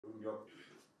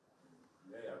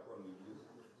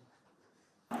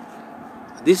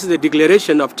This is the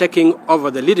declaration of taking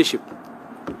over the leadership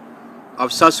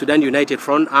of South Sudan United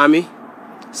Front Army,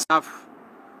 SSUF,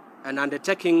 and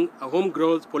undertaking a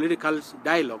home-growth political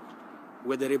dialogue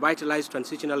with the revitalized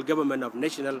transitional government of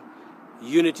national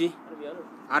unity,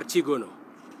 Artigono.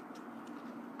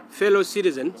 Fellow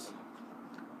citizens,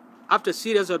 after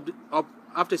series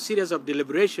of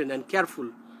deliberation and careful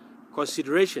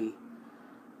consideration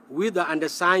with the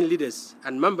undersigned leaders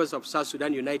and members of South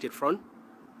Sudan United Front,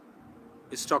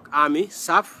 Stock Army,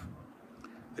 SSUF,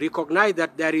 recognize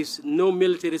that there is no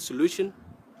military solution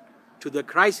to the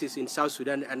crisis in South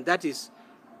Sudan, and that is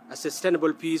a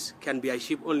sustainable peace can be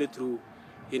achieved only through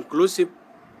inclusive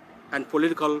and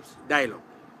political dialogue.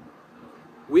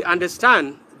 We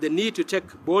understand the need to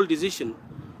take bold decisions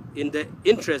in the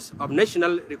interest of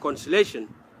national reconciliation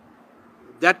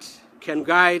that can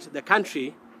guide the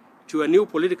country to a new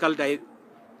political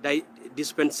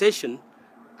dispensation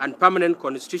and permanent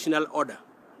constitutional order.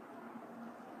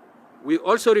 We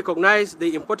also recognize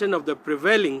the importance of the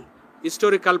prevailing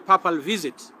historical papal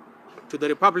visit to the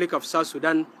Republic of South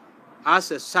Sudan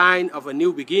as a sign of a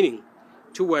new beginning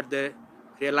toward the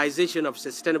realization of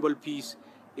sustainable peace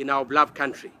in our beloved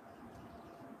country.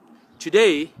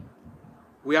 Today,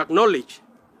 we acknowledge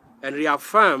and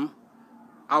reaffirm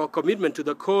our commitment to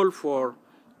the call for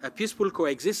a peaceful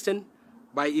coexistence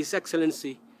by His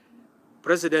Excellency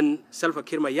President Salva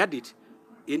Kiir Mayardit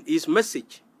in his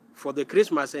message for the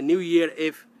Christmas and New Year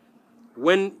Eve,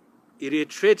 when he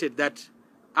reiterated that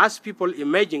as people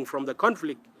emerging from the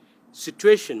conflict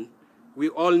situation, we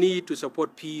all need to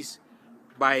support peace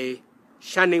by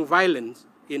shunning violence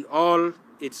in all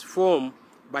its form,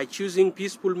 by choosing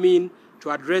peaceful means to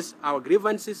address our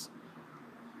grievances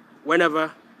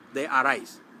whenever they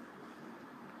arise.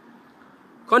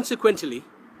 Consequently,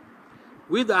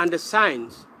 with the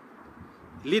undersigned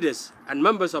leaders and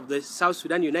members of the South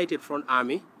Sudan United Front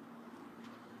Army,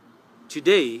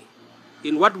 today,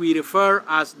 in what we refer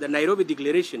as the Nairobi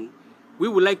Declaration, we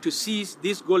would like to seize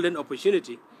this golden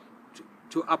opportunity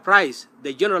to apprise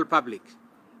the general public,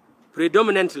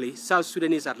 predominantly South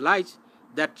Sudanese at large,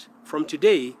 that from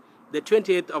today, the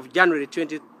 28th of January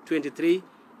 2023,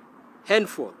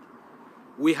 henceforth,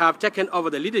 we have taken over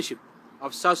the leadership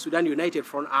of South Sudan United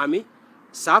Front Army,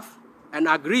 SSUF, and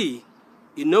agree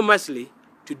enormously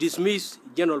to dismiss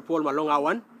General Paul Malong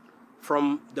Awan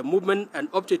from the movement and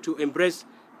opted to embrace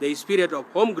the spirit of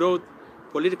home-growth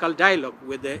political dialogue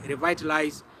with the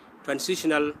revitalized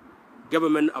transitional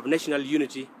government of national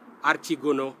unity,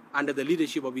 Artigono, under the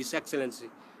leadership of His Excellency,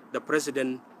 the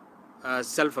President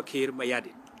Salva Kiir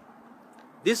Mayardit.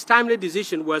 This timely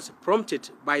decision was prompted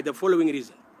by the following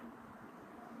reason.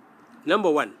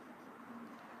 Number one,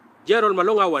 General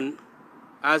Malong Awan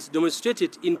has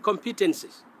demonstrated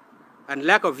incompetencies and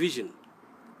lack of vision.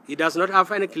 He does not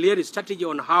have any clear strategy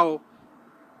on how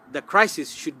the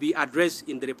crisis should be addressed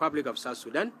in the Republic of South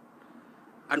Sudan.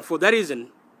 And for that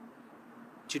reason,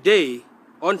 today,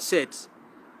 on set,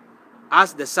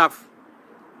 as the SSUF,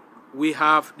 we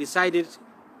have decided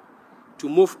to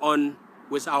move on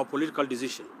with our political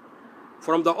decision.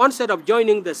 From the onset of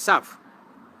joining the SSUF,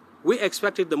 we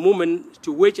expected the movement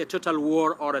to wage a total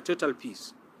war or a total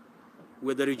peace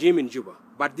with the regime in Juba,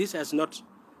 but this has not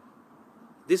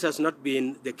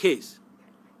been the case.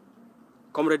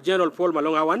 Comrade General Paul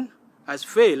Malong Awan has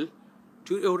failed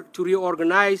to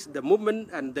reorganize the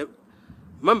movement, and the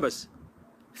members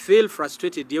feel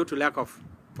frustrated due to lack of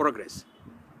progress.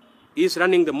 He is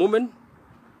running the movement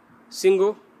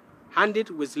single-handed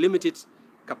with limited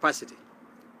capacity.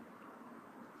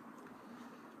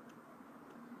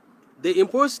 The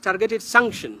imposed targeted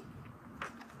sanction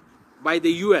by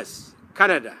the US,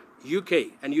 Canada,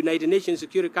 UK, and United Nations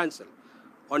Security Council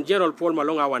on General Paul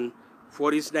Malong Awan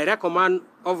for his direct command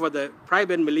over the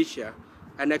private militia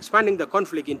and expanding the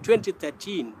conflict in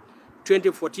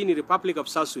 2013-2014 in the Republic of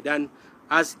South Sudan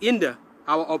has hindered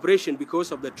our operation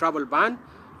because of the travel ban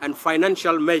and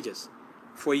financial measures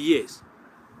for years.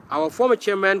 Our former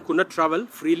chairman could not travel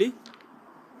freely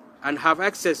and have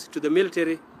access to the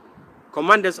military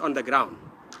commanders on the ground.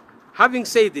 Having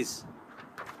said this,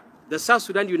 the South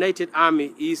Sudan United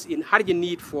Army is in urgent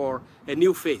need for a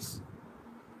new phase,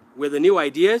 with the new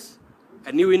ideas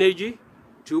and new energy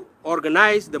to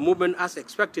organize the movement as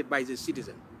expected by the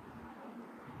citizen.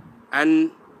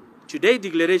 And today's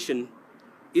declaration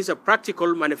is a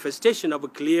practical manifestation of a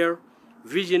clear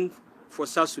vision for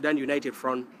South Sudan United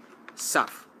Front,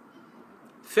 SSUF.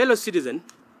 Fellow citizens,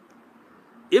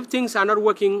 if things are not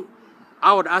working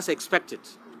out as expected,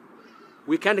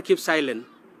 we can't keep silent,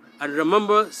 and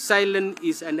remember, silence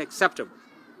is unacceptable.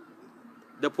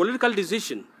 The political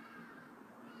decision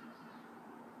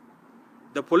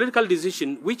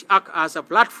which acts as a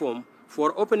platform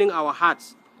for opening our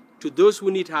hearts to those who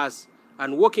need us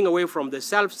and walking away from the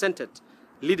self-centered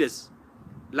leaders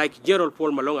like General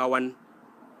Paul Malong Awan,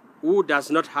 who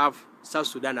does not have South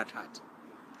Sudan at heart.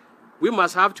 We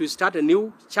must have to start a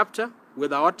new chapter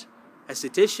without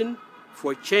hesitation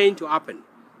for change to happen.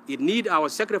 It needs our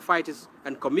sacrifices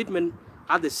and commitment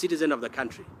as the citizen of the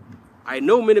country. I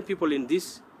know many people in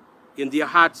their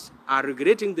hearts are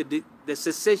regretting the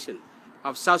cessation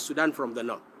of South Sudan from the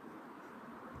north,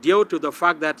 due to the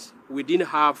fact that we didn't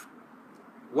have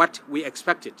what we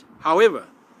expected. However,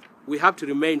 we have to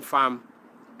remain firm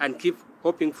and keep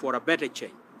hoping for a better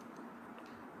change.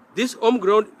 This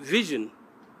homegrown vision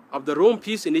of the Rome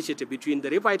Peace Initiative between the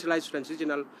revitalized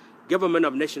Transitional Government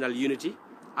of National Unity,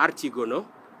 RTGONO,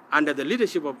 under the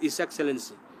leadership of His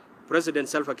Excellency President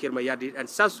Salva Kiir Mayardit, and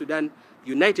South Sudan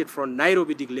United Front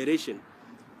Nairobi Declaration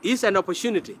is an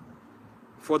opportunity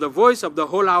for the voice of the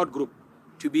whole-out group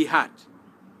to be heard.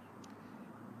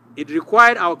 It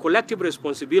required our collective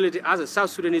responsibility as a South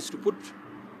Sudanese to put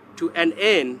to an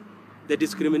end the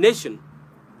discrimination,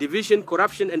 division,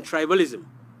 corruption, and tribalism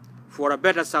for a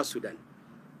better South Sudan.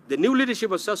 The new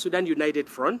leadership of South Sudan United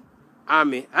Front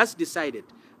Army has decided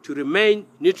to remain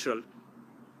neutral,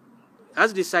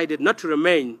 not to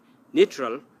remain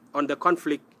neutral on the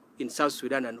conflict in South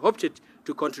Sudan, and opted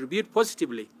to contribute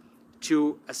positively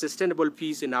to a sustainable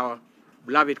peace in our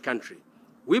beloved country.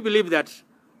 We believe that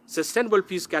sustainable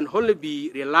peace can only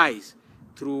be realized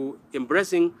through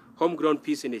embracing homegrown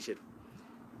peace initiative.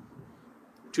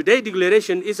 Today's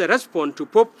declaration is a response to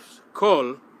Pope's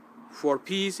call for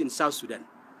peace in South Sudan,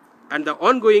 and the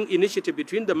ongoing initiative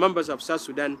between the members of South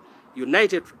Sudan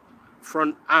United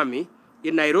Front Army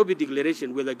in Nairobi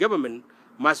Declaration with the government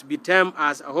must be termed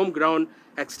as a homegrown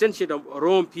extension of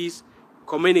Rome Peace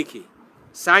Communique,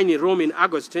 signed in Rome in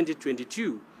August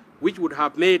 2022, which would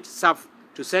have made SUF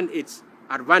to send its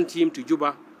advance team to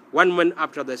Juba 1 month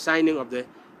after the signing of the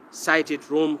cited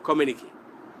Rome Communique.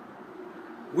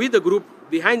 With the group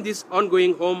behind this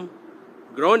ongoing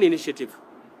homegrown initiative,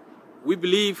 we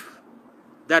believe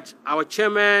that our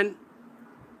chairman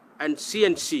and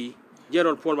CNC,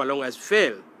 General Paul Malong, has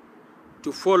failed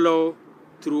to follow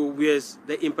through with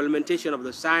the implementation of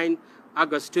the signed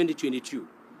August 2022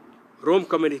 Rome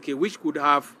Communique, which could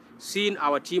have seen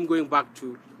our team going back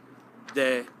to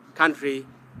the country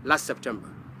last September.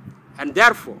 And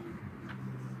therefore,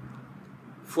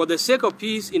 for the sake of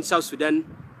peace in South Sudan,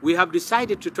 we have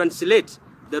decided to translate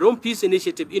the Rome Peace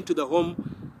Initiative into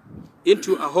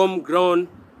a homegrown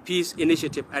peace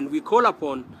initiative, and we call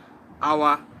upon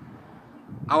our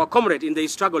comrade in the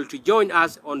struggle to join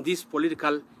us on this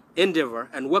political endeavor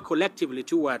and work collectively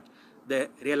toward the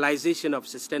realization of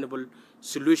sustainable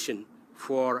solution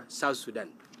for South Sudan.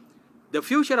 The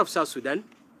future of South Sudan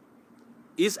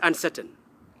is uncertain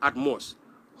at most,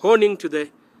 owing to the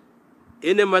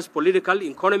enormous political,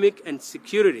 economic, and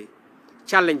security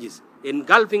challenges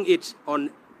engulfing it on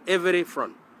every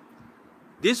front.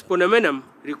 This phenomenon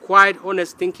required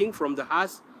honest thinking from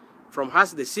us,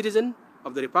 the citizen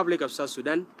of the Republic of South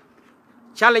Sudan,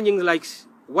 challenging like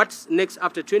what's next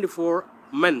after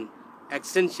 24-month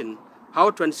extension,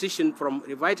 how transition from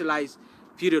revitalized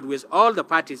period with all the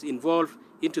parties involved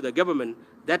into the government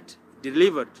that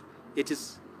delivered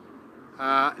its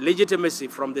legitimacy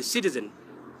from the citizen,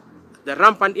 the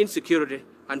rampant insecurity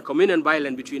and communal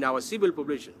violence between our civil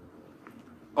population.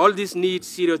 All this needs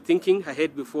serious thinking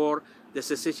ahead before the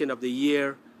cessation of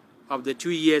the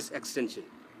 2 years extension.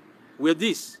 With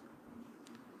this,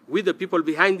 with the people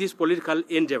behind this political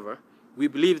endeavor, we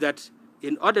believe that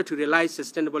in order to realize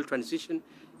sustainable transition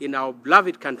in our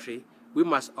beloved country, we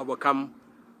must overcome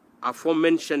our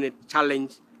aforementioned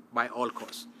challenge by all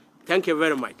costs. Thank you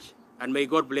very much, and may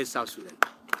God bless South Sudan.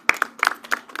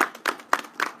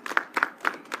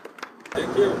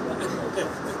 Thank you.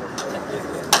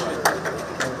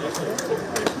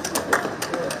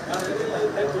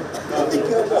 Thank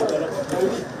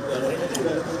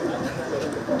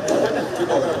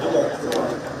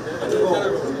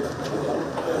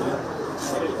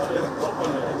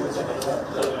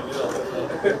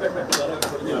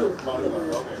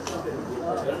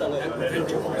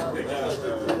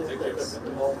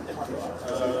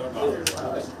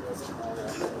you.